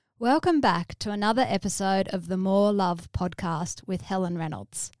Welcome back to another episode of the More Love podcast with Helen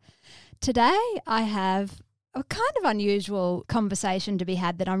Reynolds. Today I have a kind of unusual conversation to be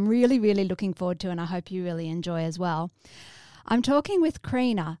had that I'm really looking forward to, and I hope you really enjoy as well. I'm talking with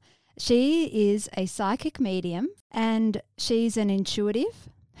Krina. She is a psychic medium and she's an intuitive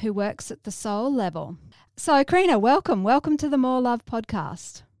who works at the soul level. So Krina, welcome to the More Love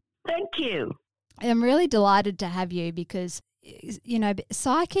podcast. Thank you. I'm really delighted to have you because, you know,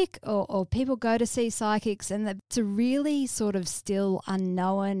 psychic or people go to see psychics and it's a really sort of still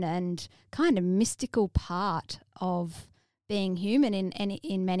unknown and kind of mystical part of being human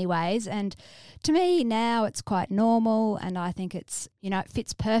in many ways. And to me now it's quite normal, and I think it's, you know, it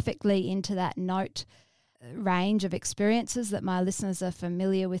fits perfectly into that note range of experiences that my listeners are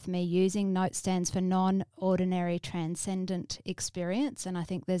familiar with me using. NOTE stands for non-ordinary transcendent experience, and I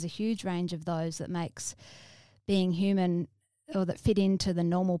think there's a huge range of those that makes being human, or that fit into the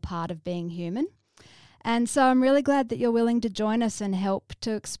normal part of being human. And so I'm really glad that you're willing to join us and help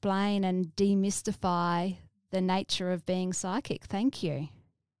to explain and demystify the nature of being psychic. Thank you.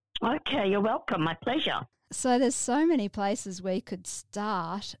 Okay, you're welcome. My pleasure. So there's so many places we could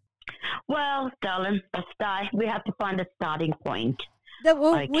start. Well, darling, we have to find a starting point.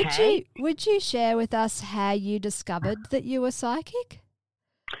 Okay. Would you share with us how you discovered that you were psychic?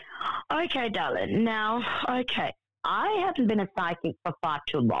 Okay, darling. Now, I haven't been a psychic for far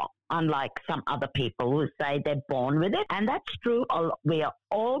too long, unlike some other people who say they're born with it. And that's true. We are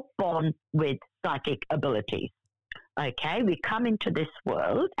all born with psychic abilities. Okay, we come into this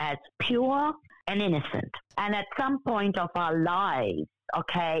world as pure and innocent. And at some point of our lives, a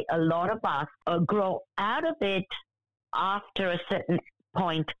lot of us grow out of it after a certain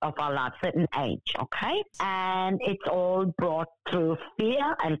point of our life, certain age, okay? And it's all brought through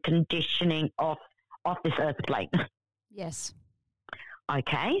fear and conditioning of this earth plane. Yes.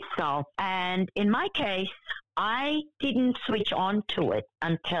 Okay, so, and in my case, I didn't switch on to it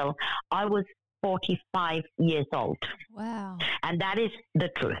until I was 45 years old. Wow. And that is the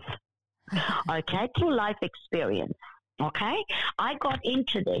truth. Okay, through life experience. Okay, I got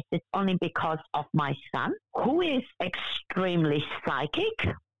into this. It's only because of my son, who is extremely psychic.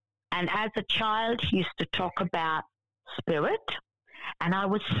 And as a child, he used to talk about spirit. And I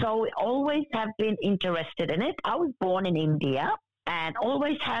was always have been interested in it. I was born in India and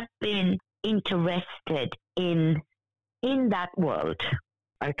always have been interested in that world.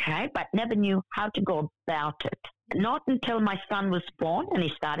 Okay, but never knew how to go about it. Not until my son was born and he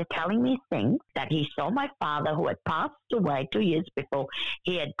started telling me things that he saw my father, who had passed away 2 years before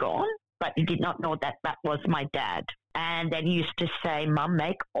he had gone, but he did not know that was my dad. And then he used to say, "Mom,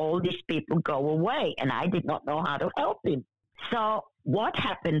 make all these people go away." And I did not know how to help him. So what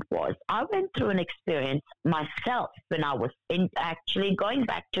happened was I went through an experience myself when I was actually going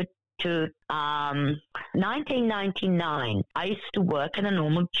back to 1999. I used to work in a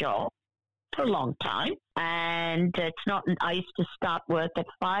normal job for a long time, and I used to start work at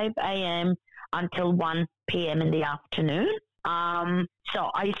 5 a.m. until 1 p.m. in the afternoon.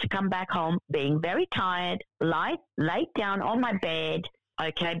 So I used to come back home being very tired, lay down on my bed,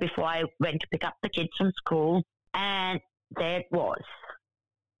 before I went to pick up the kids from school, and there it was.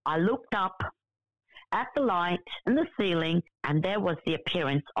 I looked up at the light in the ceiling, and there was the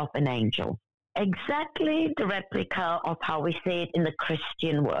appearance of an angel. Exactly the replica of how we see it in the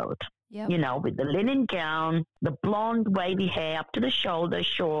Christian world. Yep. You know, with the linen gown, the blonde wavy hair up to the shoulder,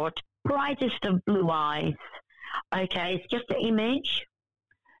 short, brightest of blue eyes. Okay, it's just an image,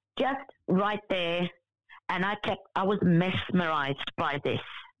 just right there. And I was mesmerized by this.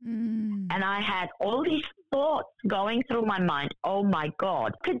 And I had all these thoughts going through my mind. Oh my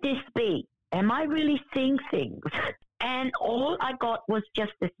God, could this be? Am I really seeing things? And all I got was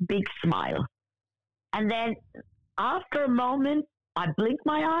just this big smile. And then after a moment, I blinked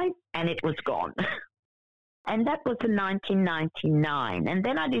my eyes and it was gone. And that was in 1999. And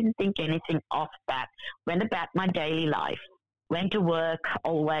then I didn't think anything of that. Went about my daily life. Went to work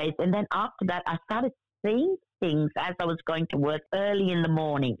always. And then after that, I started seeing things as I was going to work early in the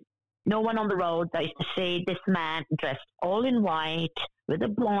morning. No one on the road. I used to see this man dressed all in white with the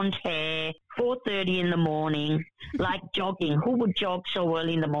blonde hair, 4:30 in the morning, like jogging. Who would jog so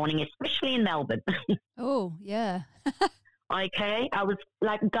early in the morning, especially in Melbourne? Oh, yeah. Okay, I was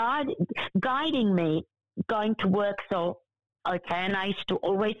like guiding me going to work. So, and I used to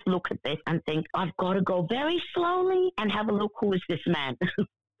always look at this and think, I've got to go very slowly and have a look, who is this man?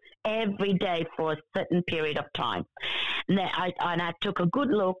 Every day for a certain period of time. And I took a good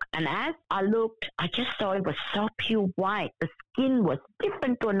look, and as I looked, I just saw it was so pure white. The skin was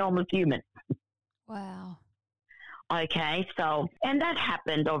different to a normal human. Wow. Okay, so, and that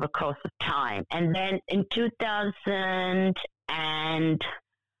happened over the course of time. And then in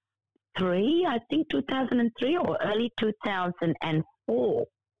 2003, I think 2003 or early 2004,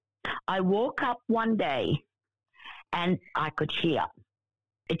 I woke up one day and I could hear.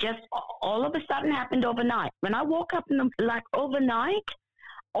 It just all of a sudden happened overnight. When I woke up like overnight,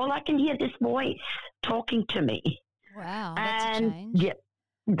 all I can hear this voice talking to me. Wow, that's a change. Yeah,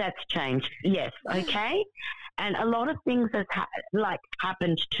 that's changed. Yes, okay. And a lot of things have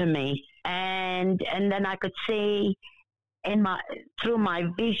happened to me, and then I could see through my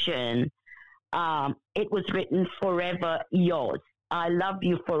vision, it was written "Forever Yours." I love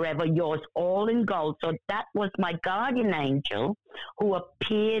you, forever yours, all in gold. So that was my guardian angel who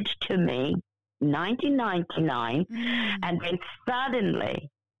appeared to me in 1999, and then suddenly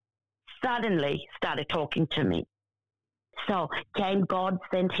started talking to me. So God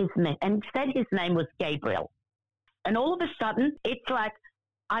sent his name, and said his name was Gabriel. And all of a sudden, it's like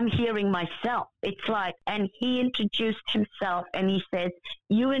I'm hearing myself. It's like, and he introduced himself, and he says,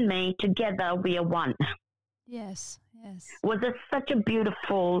 "You and me, together we are one." Yes, yes. Was such a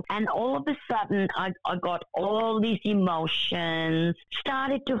beautiful, and all of a sudden, I got all these emotions,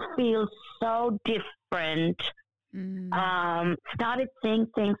 started to feel so different. Started seeing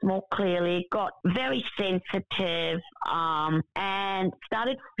things more clearly, got very sensitive, and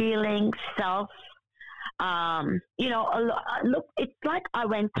started feeling look, it's like I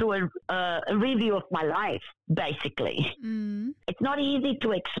went through a review of my life, basically. It's not easy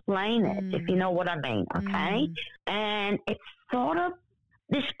to explain it, if you know what I mean, okay? And it's sort of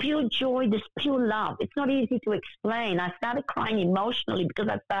this pure joy, this pure love. It's not easy to explain. I started crying emotionally because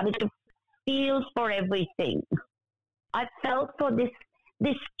I started to feel for everything. I felt for this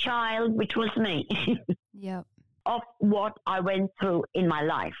child, which was me, yep, of what I went through in my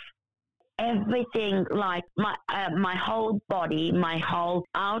life. Everything, like my whole body, my whole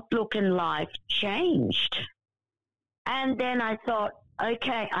outlook in life changed. And then I thought,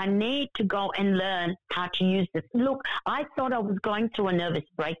 okay, I need to go and learn how to use this. Look, I thought I was going through a nervous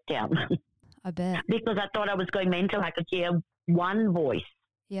breakdown. I bet. Because I thought I was going mental. I could hear one voice.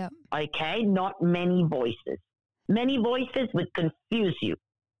 Yep. Okay, not many voices. Many voices would confuse you.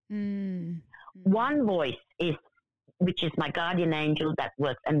 One voice which is my guardian angel that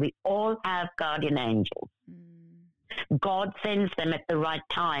works, and we all have guardian angels. God sends them at the right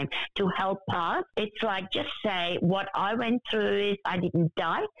time to help us. It's like, just say, what I went through is I didn't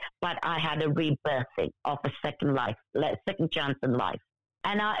die, but I had a rebirthing of a second chance in life.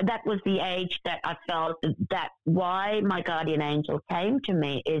 And that was the age that I felt that why my guardian angel came to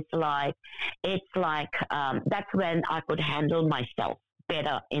me is like, that's when I could handle myself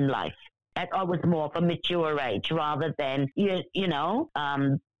better in life. And I was more of a mature age rather than, they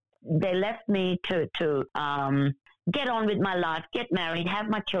left me to get on with my life, get married, have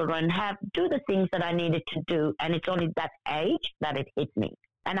my children, do the things that I needed to do. And it's only that age that it hit me.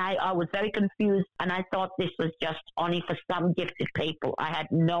 And I was very confused, and I thought this was just only for some gifted people. I had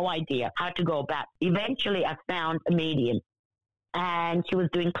no idea how to go about. Eventually, I found a medium, and she was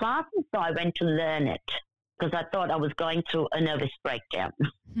doing classes, so I went to learn it because I thought I was going through a nervous breakdown.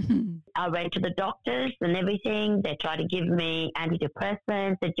 I went to the doctors and everything. They tried to give me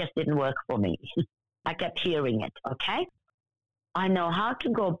antidepressants. It just didn't work for me. I kept hearing it, okay? I know how to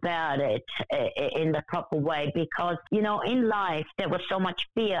go about it in the proper way because, in life, there was so much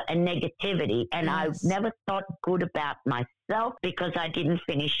fear and negativity, and yes. I never thought good about myself because I didn't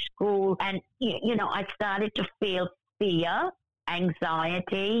finish school. And, I started to feel fear,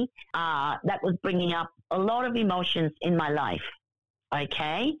 anxiety, that was bringing up a lot of emotions in my life,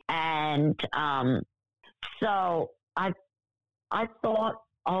 okay? And so I thought,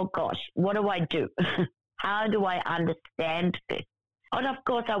 oh, gosh, what do I do? How do I understand this? And of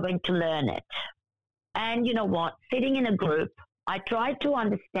course, I went to learn it. And you know what? Sitting in a group, I tried to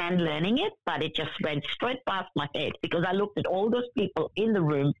understand learning it, but it just went straight past my head because I looked at all those people in the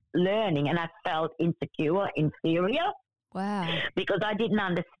room learning and I felt insecure, inferior. Wow. Because I didn't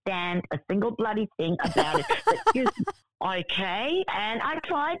understand a single bloody thing about it. Okay. And I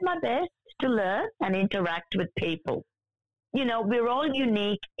tried my best to learn and interact with people. We're all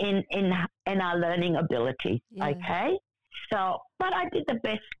unique in our learning abilities, yeah. Okay? So, but I did the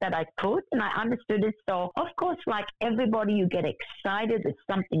best that I could, and I understood it. So, of course, like everybody, you get excited with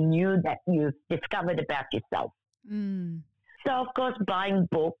something new that you've discovered about yourself. So, of course, buying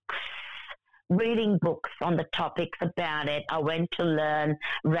books, reading books on the topics about it. I went to learn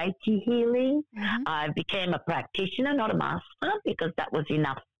Reiki healing. I became a practitioner, not a master, because that was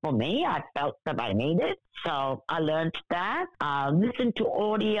enough for me. I felt that I needed. So I learned that. Listened to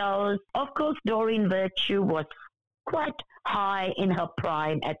audios. Of course, Doreen Virtue was quite high in her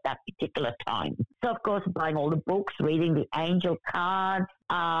prime at that particular time. So, of course, buying all the books, reading the angel cards,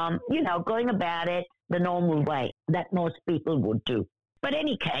 going about it the normal way that most people would do. But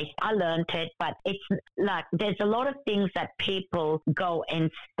any case, I learned it, but it's like there's a lot of things that people go and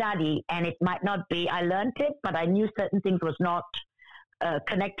study, and it might not be, I learned it, but I knew certain things was not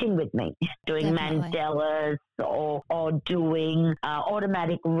connecting with me, doing Definitely. mandalas or doing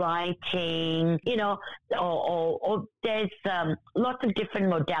automatic writing, or there's lots of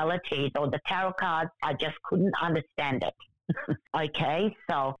different modalities, or the tarot cards, I just couldn't understand it. Okay,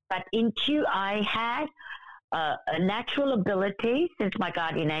 so, but in Q, I had a natural ability, since my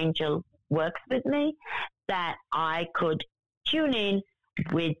guardian angel works with me, that I could tune in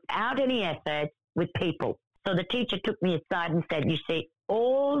without any effort with people. So the teacher took me aside and said, you see,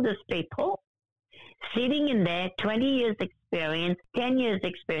 all these people sitting in there, 20 years experience, 10 years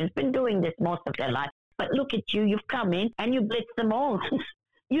experience, been doing this most of their life. But look at you, you've come in and you blitz them all.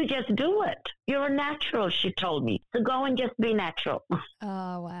 You just do it. You're a natural, she told me. So go and just be natural.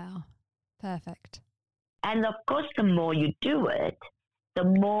 Oh, wow. Perfect. And of course, the more you do it, the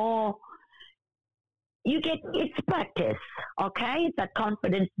more you get, it's practice, okay? That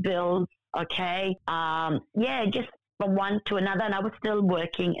confidence builds, okay? Just from one to another. And I was still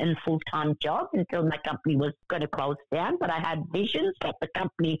working in full-time job until my company was going to close down. But I had visions that the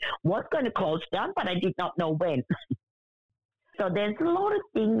company was going to close down, but I did not know when. So there's a lot of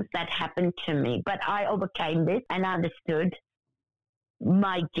things that happened to me, but I overcame this and understood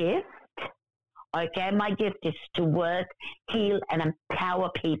my gift. Okay, my gift is to work, heal, and empower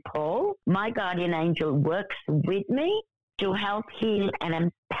people. My guardian angel works with me to help heal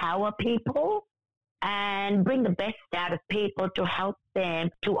and empower people and bring the best out of people, to help them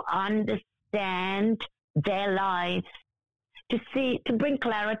to understand their lives, to bring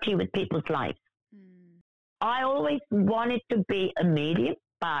clarity with people's lives. I always wanted to be a medium,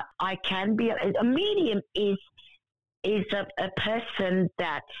 but I can be a medium is a person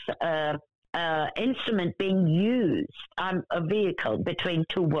that's instrument being used. I'm a vehicle between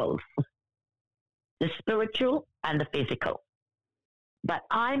two worlds, the spiritual and the physical. But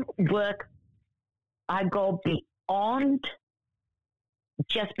I go beyond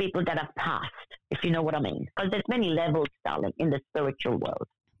just people that have passed, if you know what I mean. Because there's many levels, darling, in the spiritual world.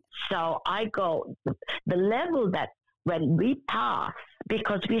 So I go the level that when we pass,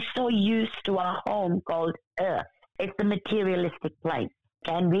 because we're so used to our home called Earth, it's a materialistic place.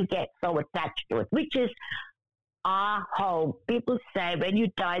 And we get so attached to it, which is our home. People say when you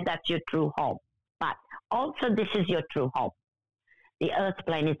die, that's your true home. But also this is your true home. The earth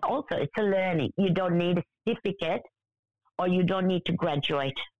plane is also, it's a learning. You don't need a certificate or you don't need to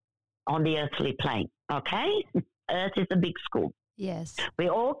graduate on the earthly plane. Okay? Earth is a big school. Yes. We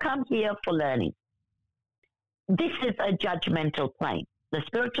all come here for learning. This is a judgmental plane. The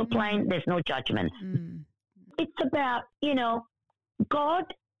spiritual plane, there's no judgment. It's about, God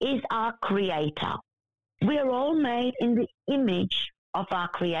is our creator. We are all made in the image of our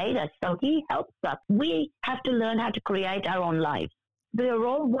creator. So he helps us. We have to learn how to create our own lives. We are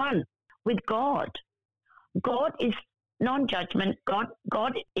all one with God. God is non-judgment.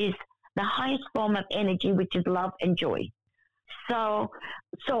 God is the highest form of energy, which is love and joy. So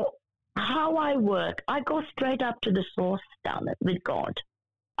how I work, I go straight up to the source, darling, with God.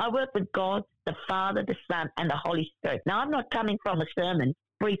 I work with God, the Father, the Son, and the Holy Spirit. Now, I'm not coming from a sermon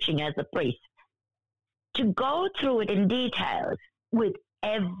preaching as a priest. To go through it in details with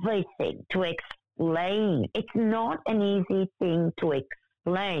everything, to explain. It's not an easy thing to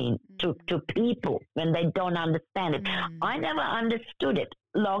explain to people when they don't understand it. I never understood it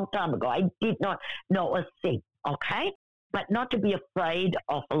a long time ago. I did not know a thing, okay? But not to be afraid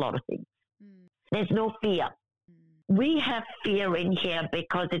of a lot of things. There's no fear. We have fear in here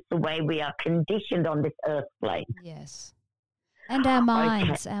because it's the way we are conditioned on this earth plane. Yes. And our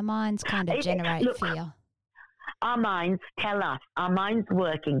minds kind of generate fear. Our minds tell us, our minds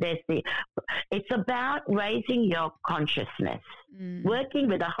working. It's about raising your consciousness, working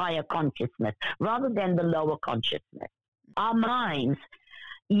with a higher consciousness rather than the lower consciousness. Our minds,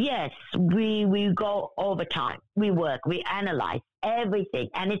 yes, we go over time. We work, we analyze everything.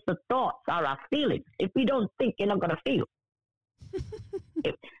 And it's the thoughts are our feelings. If you don't think, you're not going to feel.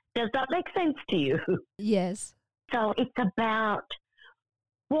 Does that make sense to you? Yes. So it's about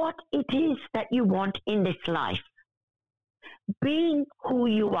what it is that you want in this life. Being who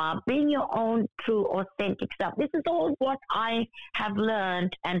you are, being your own true, authentic self. This is all what I have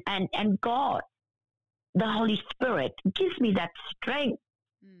learned, and God, the Holy Spirit, gives me that strength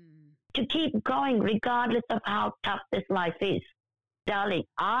to keep going regardless of how tough this life is. Darling,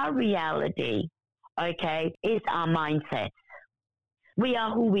 our reality okay, is our mindset. We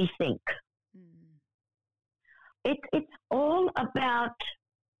are who we think. It's all about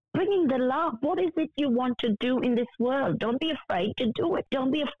bringing the love. What is it you want to do in this world? Don't be afraid to do it.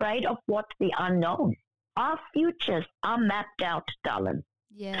 Don't be afraid of what's the unknown. Our futures are mapped out, darling.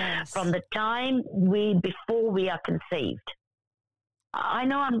 Yes. From the time before we are conceived. I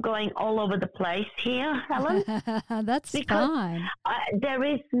know I'm going all over the place here, Helen. That's fine. There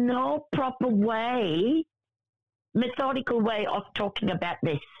is no proper way, methodical way of talking about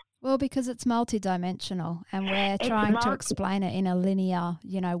this. Well, because it's multidimensional and we're trying to explain it in a linear,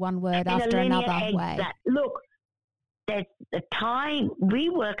 one word after another way. Look, there's the time, we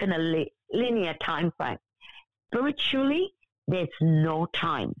work in a linear time frame. Spiritually, there's no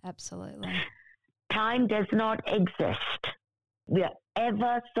time. Absolutely. Time does not exist. We are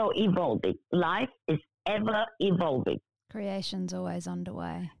ever so evolving. Life is ever evolving. Creation's always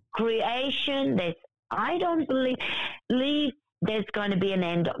underway. Creation, I don't believe there's going to be an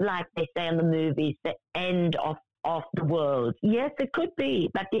end, like they say in the movies, the end of the world. Yes, it could be,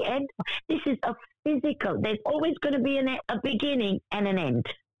 but the end, this is a physical. There's always going to be a beginning and an end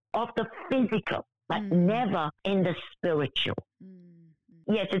of the physical, but never in the spiritual.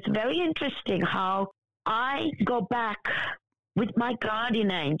 Yes, it's very interesting how I go back with my guardian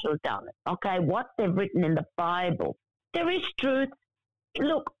angel, darling, okay, what they've written in the Bible. There is truth.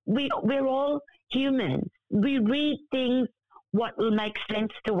 Look, we're all humans. We read things what will make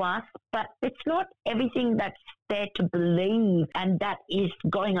sense to us, but it's not everything that's there to believe, and that is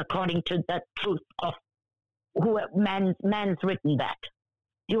going according to the truth of who man's written that.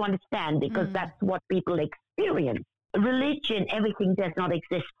 Do you understand? Because that's what people experience. Religion, everything does not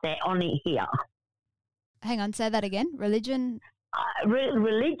exist there, only here. Hang on, say that again. Religion?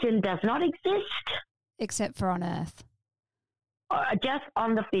 Religion does not exist. Except for on earth. Just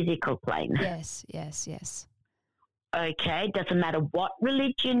on the physical plane. Yes. Okay, doesn't matter what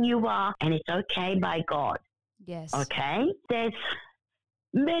religion you are, and it's okay by God. Yes. Okay? There's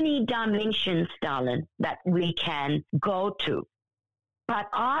many dimensions, darling, that we can go to. But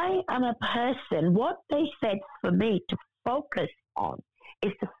I am a person, what they said for me to focus on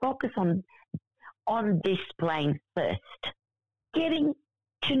is to focus on this plane first. Getting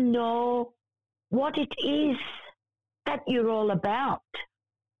to know what it is that you're all about.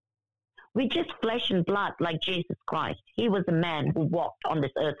 We're just flesh and blood like Jesus Christ. He was a man who walked on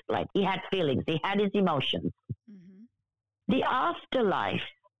this earth plane. He had feelings. He had his emotions. The afterlife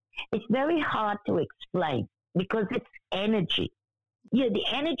is very hard to explain because it's energy. Yeah, the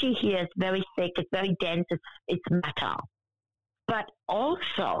energy here is very thick. It's very dense. It's matter. But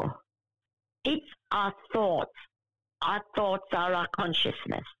also, it's our thoughts. Our thoughts are our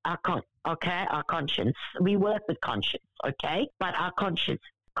consciousness. Our conscience. We work with conscience, okay? But our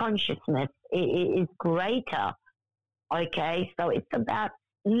consciousness is greater, okay? So it's about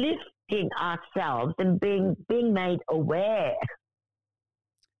lifting ourselves and being made aware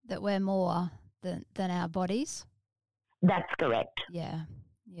that we're more than our bodies. That's correct. Yeah.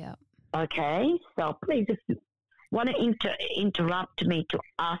 Okay, so please, if you want to interrupt me to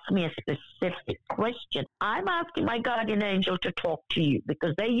ask me a specific question, I'm asking my guardian angel to talk to you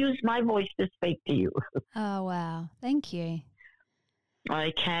because they use my voice to speak to you. Oh, wow. Thank you.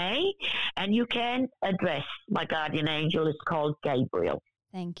 Okay, and you can address my guardian angel. It's called Gabriel.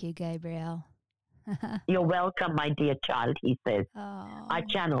 Thank you, Gabriel. You're welcome, my dear child, he says. Oh. I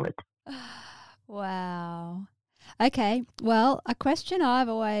channel it. Wow. Okay, well, a question I've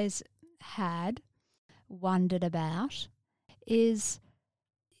always wondered about is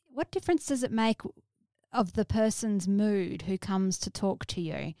what difference does it make of the person's mood who comes to talk to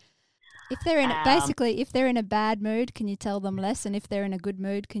you? If they're in if they're in a bad mood, can you tell them less? And if they're in a good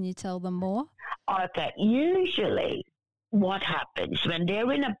mood, can you tell them more? Okay, usually what happens when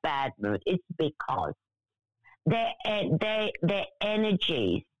they're in a bad mood is because their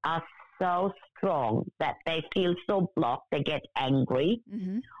energies are so strong that they feel so blocked, they get angry,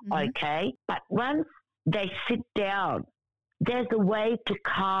 okay? But once they sit down, there's a way to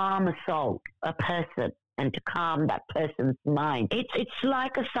calm a person and to calm that person's mind. It's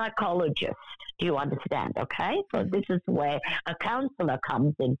like a psychologist, do you understand, okay? So this is where a counselor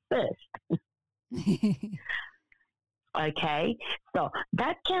comes in first. Okay? So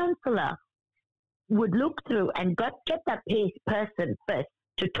that counselor would look through and get that person first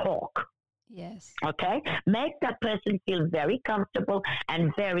to talk. Yes. Okay? Make that person feel very comfortable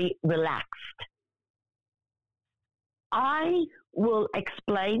and very relaxed. I will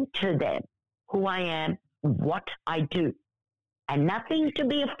explain to them who I am, what I do, and nothing to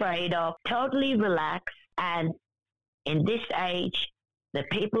be afraid of, totally relaxed. And in this age, the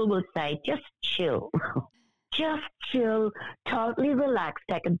people will say, just chill. Just chill, totally relax,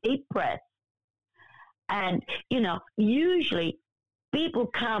 take a deep breath. And, usually people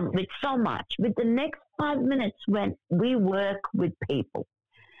come with so much. With the next 5 minutes when we work with people,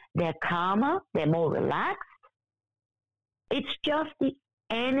 they're calmer, they're more relaxed. It's just the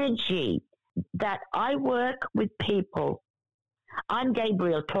energy that I work with people. I'm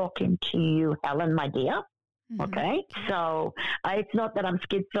Gabriel talking to you, Helen, my dear. Mm-hmm. Okay? So it's not that I'm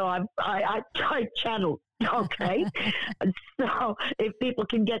schizo. I channel. Okay? So if people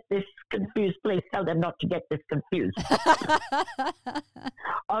can get this confused, please tell them not to get this confused.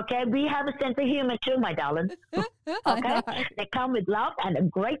 Okay? We have a sense of humor too, my darling. Okay? They come with love and a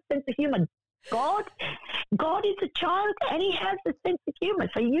great sense of humor. God is a child and he has a sense of humor,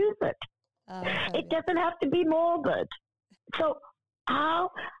 so use it. It doesn't have to be morbid. So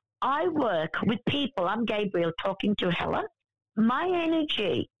how I work with people, I'm Gabriel talking to Helen, my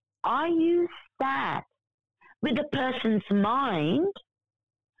energy, I use that with a person's mind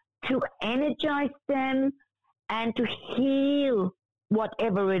to energize them and to heal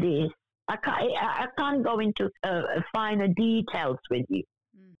whatever it is. I can't go into finer details with you.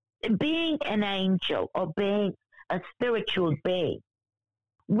 Being an angel or being a spiritual being,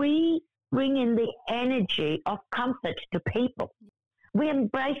 we bring in the energy of comfort to people. We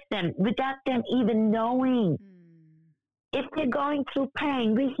embrace them without them even knowing. If they're going through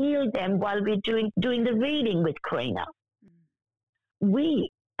pain, we heal them while we're doing the reading with Karina.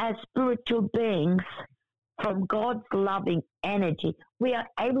 We, as spiritual beings, from God's loving energy, we are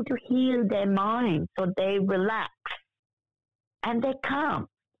able to heal their minds so they relax and they calm.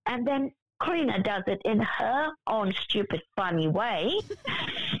 And then Karina does it in her own stupid, funny way,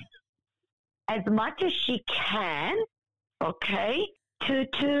 as much as she can, okay,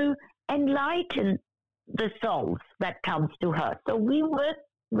 to enlighten the souls that comes to her. So we work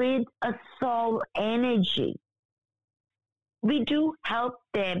with a soul energy. We do help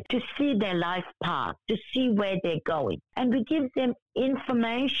them to see their life path, to see where they're going. And we give them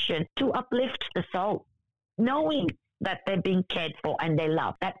information to uplift the soul, knowing that they're being cared for and they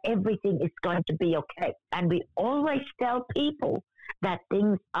love, that everything is going to be okay. And we always tell people that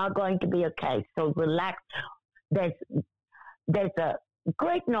things are going to be okay. So relax. There's a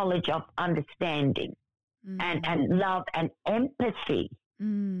great knowledge of understanding and love and empathy,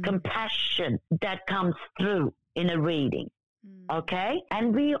 compassion that comes through in a reading. Okay?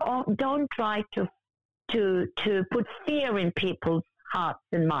 And we don't try to put fear in people's hearts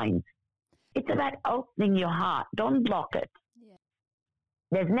and minds. It's about opening your heart. Don't block it. Yeah.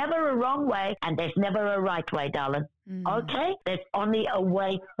 There's never a wrong way and there's never a right way, darling. Okay? There's only a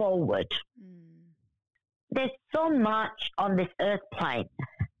way forward. There's so much on this earth plane,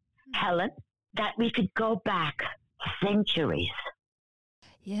 Helen, that we could go back centuries.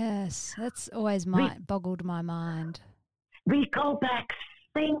 Yes, that's always boggled my mind. We go back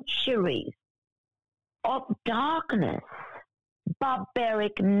centuries of darkness,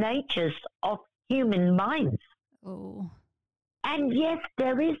 barbaric natures of human minds. Oh. And yes,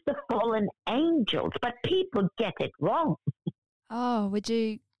 there is the fallen angels, but people get it wrong. Oh, would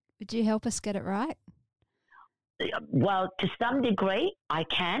you help us get it right? Well, to some degree, I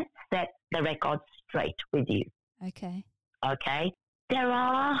can set the record straight with you. Okay. Okay. There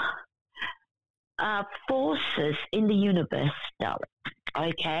are forces in the universe, darling.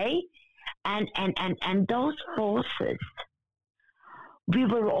 Okay. And those forces, we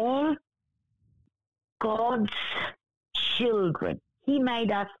were all God's children. He made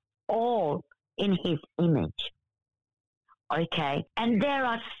us all in his image. Okay. And there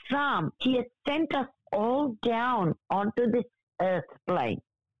are some, he has sent us all down onto this earth plane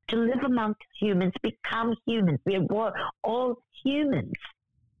to live amongst humans, become humans. We are all humans.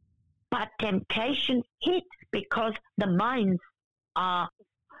 But temptation hits because the minds are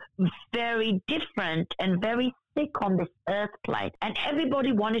very different and very thick on this earth plane. And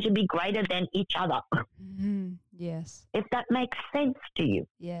everybody wanted to be greater than each other. Yes. If that makes sense to you.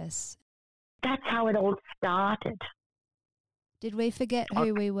 Yes. That's how it all started. Did we forget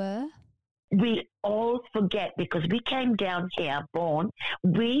who we were? We all forget because we came down here born.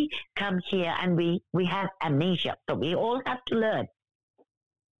 We come here and we have amnesia. So we all have to learn.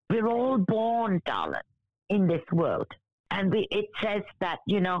 We're all born, darling, in this world. And it says that,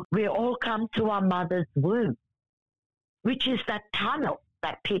 we all come through our mother's womb, which is that tunnel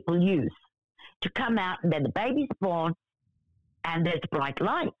that people use to come out, and then the baby's born and there's bright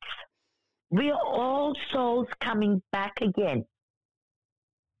lights. We are all souls coming back again.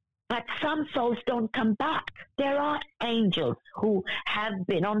 But some souls don't come back. There are angels who have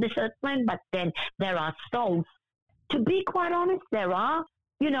been on this earth plane, but then there are souls To be quite honest, there are.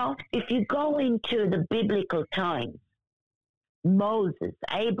 If you go into the biblical times, Moses,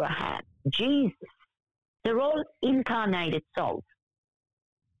 Abraham, Jesus, they're all incarnated souls.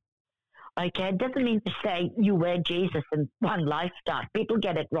 Okay, it doesn't mean to say you were Jesus in one lifetime. People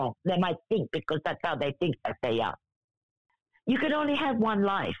get it wrong. They might think because that's how they think that they are. You can only have one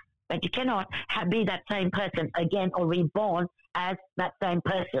life, but you cannot be that same person again or reborn as that same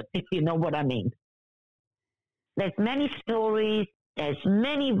person, if you know what I mean. There's many stories, there's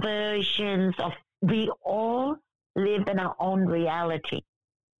many versions of, we all live in our own reality.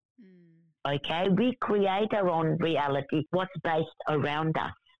 Okay, we create our own reality, what's based around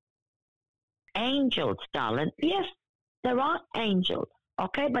us. Angels, darling, yes, there are angels,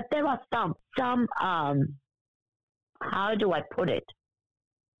 okay, but there are some, how do I put it?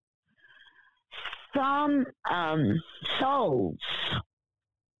 Some souls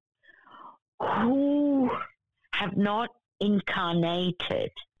who have not incarnated,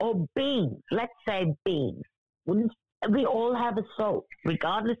 or beings, let's say beings. We all have a soul,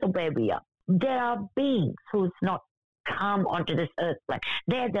 regardless of where we are. There are beings who's not come onto this earth plane.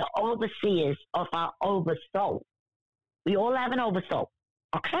 They're the overseers of our oversoul. We all have an oversoul,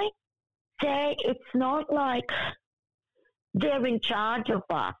 okay? It's not like they're in charge of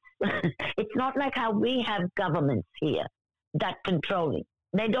us. It's not like how we have governments here that controlling.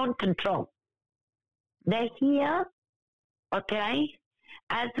 They don't control. They're here, okay,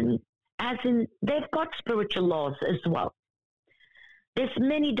 as in they've got spiritual laws as well. There's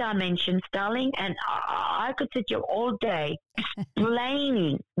many dimensions, darling, and I could sit here all day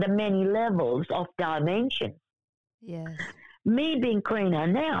explaining the many levels of dimensions. Yes. Me being Karina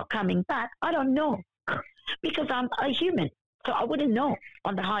now, coming back, I don't know, because I'm a human, so I wouldn't know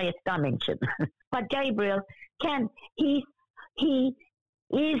on the highest dimension. But Gabriel he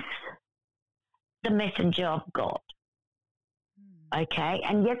is the messenger of God. Okay,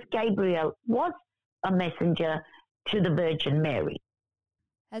 and yes, Gabriel was a messenger to the Virgin Mary.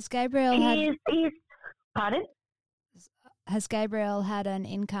 Has Gabriel pardon? Has Gabriel had an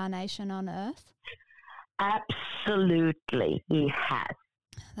incarnation on Earth? Absolutely, he has.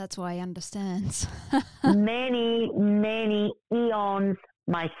 That's why he understands. Many, many eons,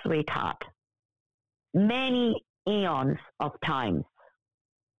 my sweetheart. Many eons of times.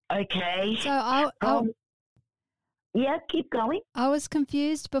 Okay. So yeah, keep going. I was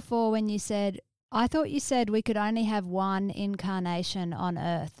confused before when you said, I thought you said we could only have one incarnation on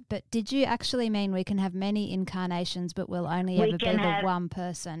Earth, but did you actually mean we can have many incarnations, but we'll only ever be with one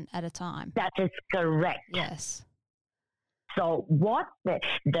person at a time? That is correct. Yes. So what the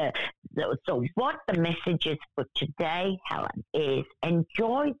message is for today, Helen, is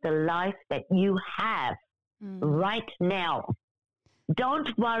enjoy the life that you have right now. Don't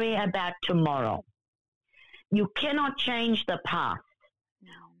worry about tomorrow. You cannot change the past.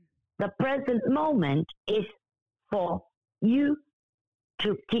 The present moment is for you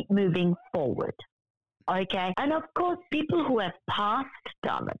to keep moving forward. Okay? And of course, people who have passed,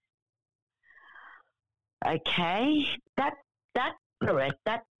 darling, okay, that spirit,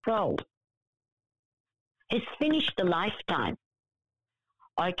 that soul, has finished the lifetime.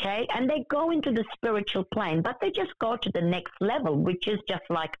 Okay? And they go into the spiritual plane, but they just go to the next level, which is just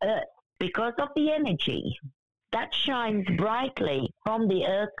like Earth, because of the energy that shines brightly from the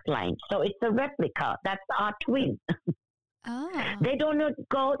Earth plane. So it's a replica. That's our twin. Oh. They do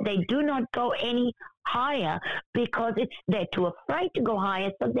not go any higher because they're too afraid to go higher.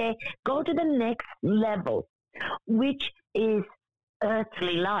 So they go to the next level, which is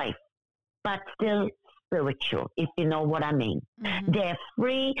earthly life, but still spiritual, if you know what I mean. Mm-hmm.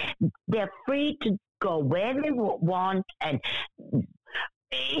 They're free to go where they want, and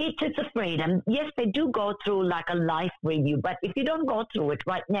it's a freedom. Yes, they do go through like a life review, but if you don't go through it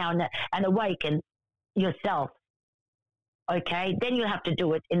right now and awaken yourself, okay, then you have to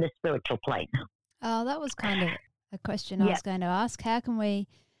do it in the spiritual plane. Oh, that was kind of a question I was going to ask. How can we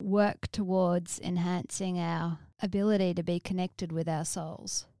work towards enhancing our ability to be connected with our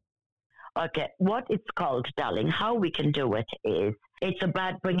souls? Okay, what it's called, darling, how we can do it is, it's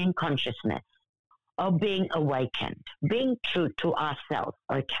about bringing consciousness, or being awakened, being true to ourselves,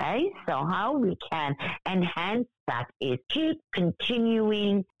 okay? So how we can enhance that is keep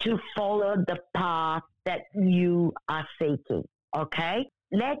continuing to follow the path that you are seeking, okay?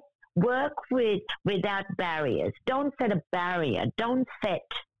 Let's work without barriers. Don't set a barrier. Don't set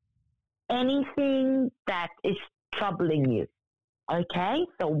anything that is troubling you, okay?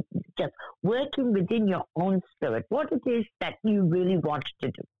 So just working within your own spirit, what it is that you really want to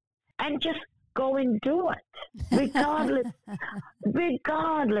do. And just go and do it, regardless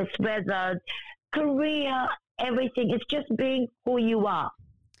whether career, everything. It's just being who you are.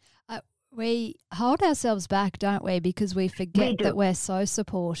 We hold ourselves back, don't we? Because we forget that we're so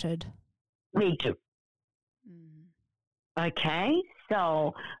supported. We do. Okay?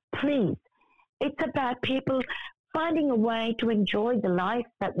 So please, it's about people finding a way to enjoy the life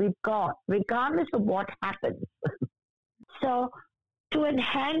that we've got, regardless of what happens. So to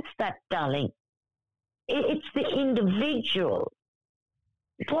enhance that, darling, it's the individual,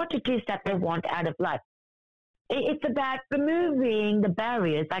 what it is that they want out of life. It's about removing the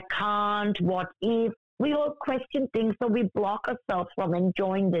barriers. I can't, what if. We all question things, so we block ourselves from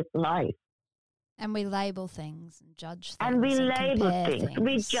enjoying this life. And we label things and judge things. And we label things.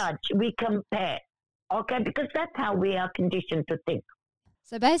 We judge, we compare. Okay, because that's how we are conditioned to think.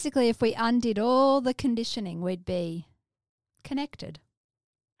 So basically, if we undid all the conditioning, we'd be connected.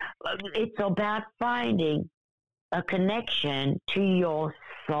 It's about finding a connection to your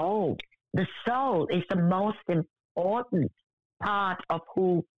soul. The soul is the most important part of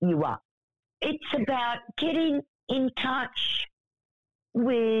who you are. It's about getting in touch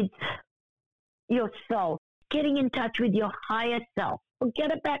with your soul, getting in touch with your higher self.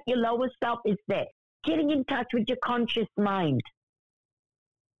 Forget about your lower self is there. Getting in touch with your conscious mind.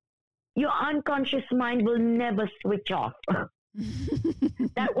 Your unconscious mind will never switch off.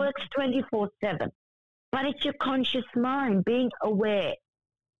 That works 24/7. But it's your conscious mind being aware.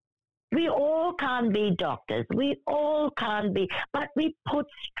 We all can't be doctors. We all can't be. But we put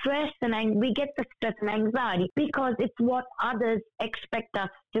stress and we get the stress and anxiety because it's what others expect us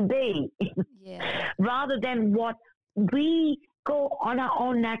to be. Yeah. Rather than what we go on our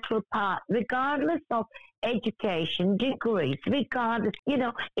own natural path, regardless of education, degrees, regardless,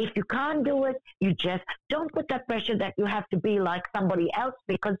 if you can't do it, you just don't put that pressure that you have to be like somebody else,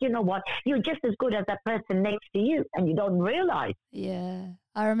 because you know what? You're just as good as that person next to you and you don't realize. Yeah.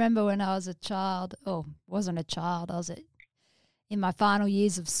 I remember when I was a child, wasn't a child, I was in my final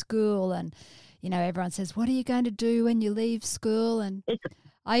years of school, and, everyone says, what are you going to do when you leave school? And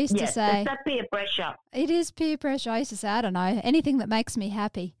I used to say... It's that peer pressure. It is peer pressure. I used to say, I don't know, anything that makes me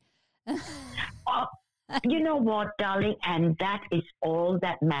happy. You know what, darling? And that is all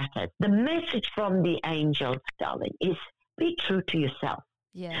that matters. The message from the angels, darling, is be true to yourself.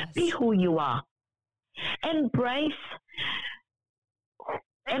 Yes. Be who you are. Embrace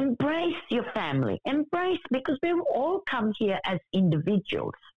your family. Embrace, because we all come here as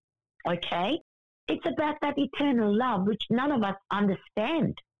individuals, okay? It's about that eternal love, which none of us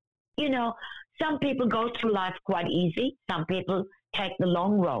understand. Some people go through life quite easy. Some people take the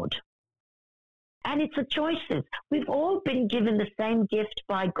long road. And it's the choices. We've all been given the same gift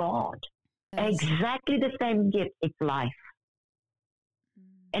by God. Yes. Exactly the same gift. It's life.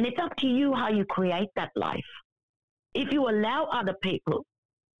 And it's up to you how you create that life. If you allow other people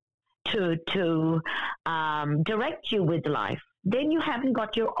to direct you with life, then you haven't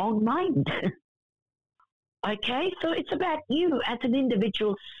got your own mind. Okay? So it's about you as an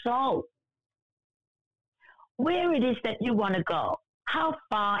individual soul. Where it is that you want to go. How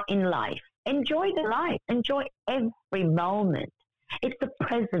far in life. Enjoy the life. Enjoy every moment. It's the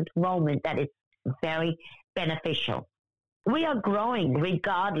present moment that is very beneficial. We are growing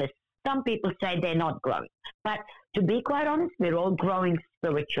regardless. Some people say they're not growing. But to be quite honest, we're all growing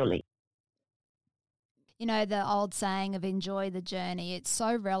spiritually. The old saying of enjoy the journey, it's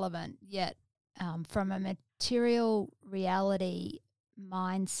so relevant, yet from a material reality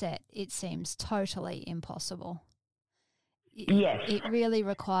mindset, it seems totally impossible. Yes. It really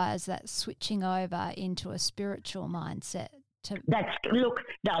requires that switching over into a spiritual mindset. Look,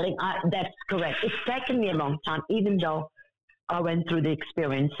 darling, that's correct. It's taken me a long time, even though I went through the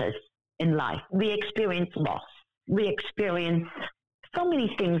experiences in life. We experience loss. We experience so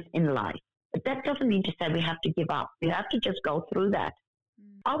many things in life. But that doesn't mean to say we have to give up. We have to just go through that.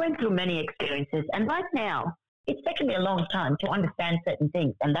 I went through many experiences, and right now, it's taken me a long time to understand certain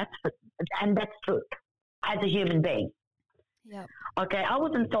things, and that's true as a human being. Yep. Okay, I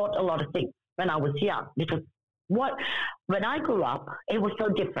wasn't taught a lot of things when I was young, because when I grew up, it was so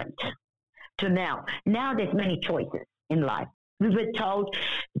different to now. Now there's many choices in life. We were told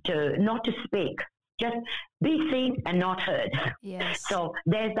not to speak, just be seen and not heard. Yes. So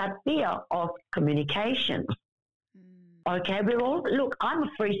there's that fear of communication. Okay, look, I'm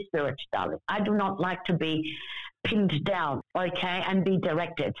a free spirit, darling. I do not like to be pinned down, okay, and be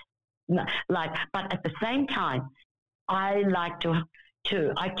directed. But at the same time, I like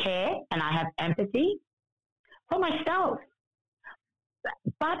I care and I have empathy for myself,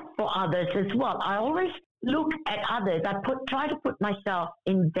 but for others as well. I always look at others. I try to put myself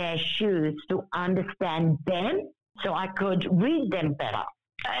in their shoes to understand them so I could read them better.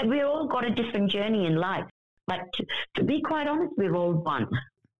 We all got a different journey in life, But to be quite honest, we're all one.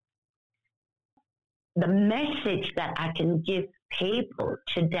 The message that I can give people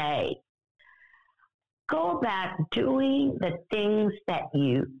today, go about doing the things that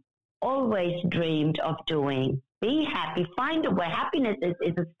you always dreamed of doing. Be happy. Find a way. Happiness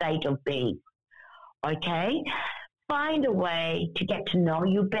is a state of being. Okay? Find a way to get to know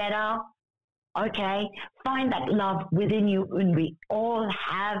you better. Okay? Find that love within you, and we all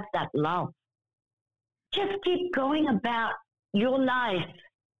have that love. Just keep going about your life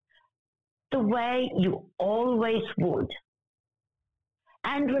the way you always would.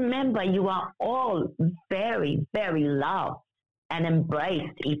 And remember, you are all very, very loved and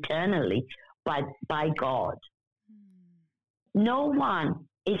embraced eternally by God. No one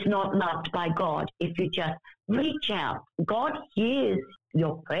is not loved by God if you just reach out. God hears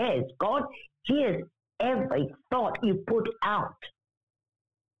your prayers. God hears every thought you put out.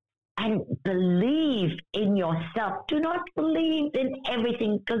 And believe in yourself. Do not believe in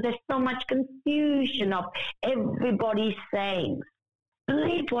everything, because there's so much confusion of everybody's sayings.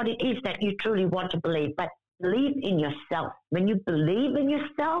 Believe what it is that you truly want to believe, but believe in yourself. When you believe in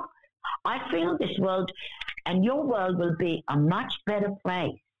yourself, I feel this world and your world will be a much better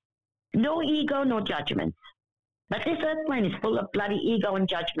place. No ego, no judgments. But this earth plane is full of bloody ego and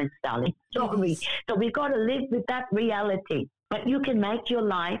judgments, darling. Sorry. So we've got to live with that reality. But you can make your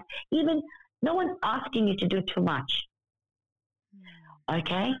life, even no one's asking you to do too much.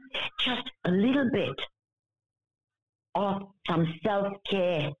 Okay? Just a little bit of some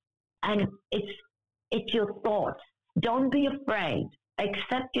self-care. And it's your thoughts. Don't be afraid.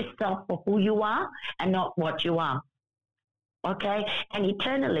 Accept yourself for who you are and not what you are. Okay? And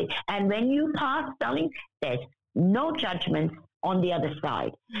eternally. And when you pass, darling, there's no judgment on the other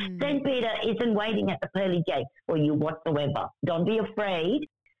side. St. Peter isn't waiting at the pearly gates for you whatsoever. Don't be afraid.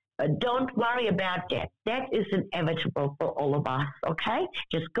 Don't worry about death. Death is inevitable for all of us, okay?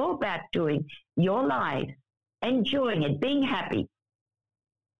 Just go about doing your life, enjoying it, being happy.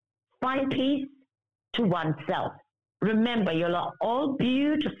 Find peace to oneself. Remember, you're all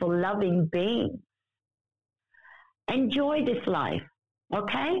beautiful, loving beings. Enjoy this life.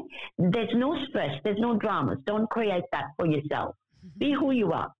 Okay? There's no stress. There's no dramas. Don't create that for yourself. Be who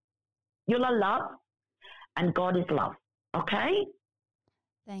you are. You are love, and God is love. Okay?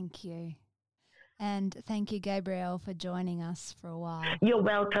 Thank you. And thank you, Gabrielle, for joining us for a while. You're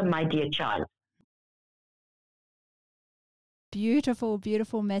welcome, my dear child. Beautiful,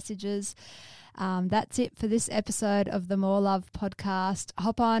 beautiful messages. That's it for this episode of the More Love podcast.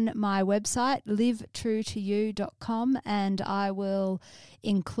 Hop on my website, livetruetoyou.com, and I will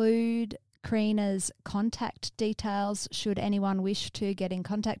include Karina's contact details should anyone wish to get in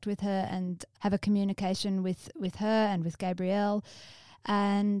contact with her and have a communication with her and with Gabrielle.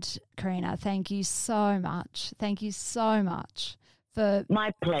 And Karina, thank you so much. Thank you so much for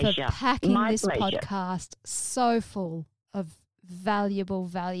packing this podcast so full of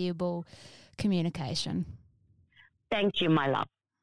valuable communication. Thank you, my love.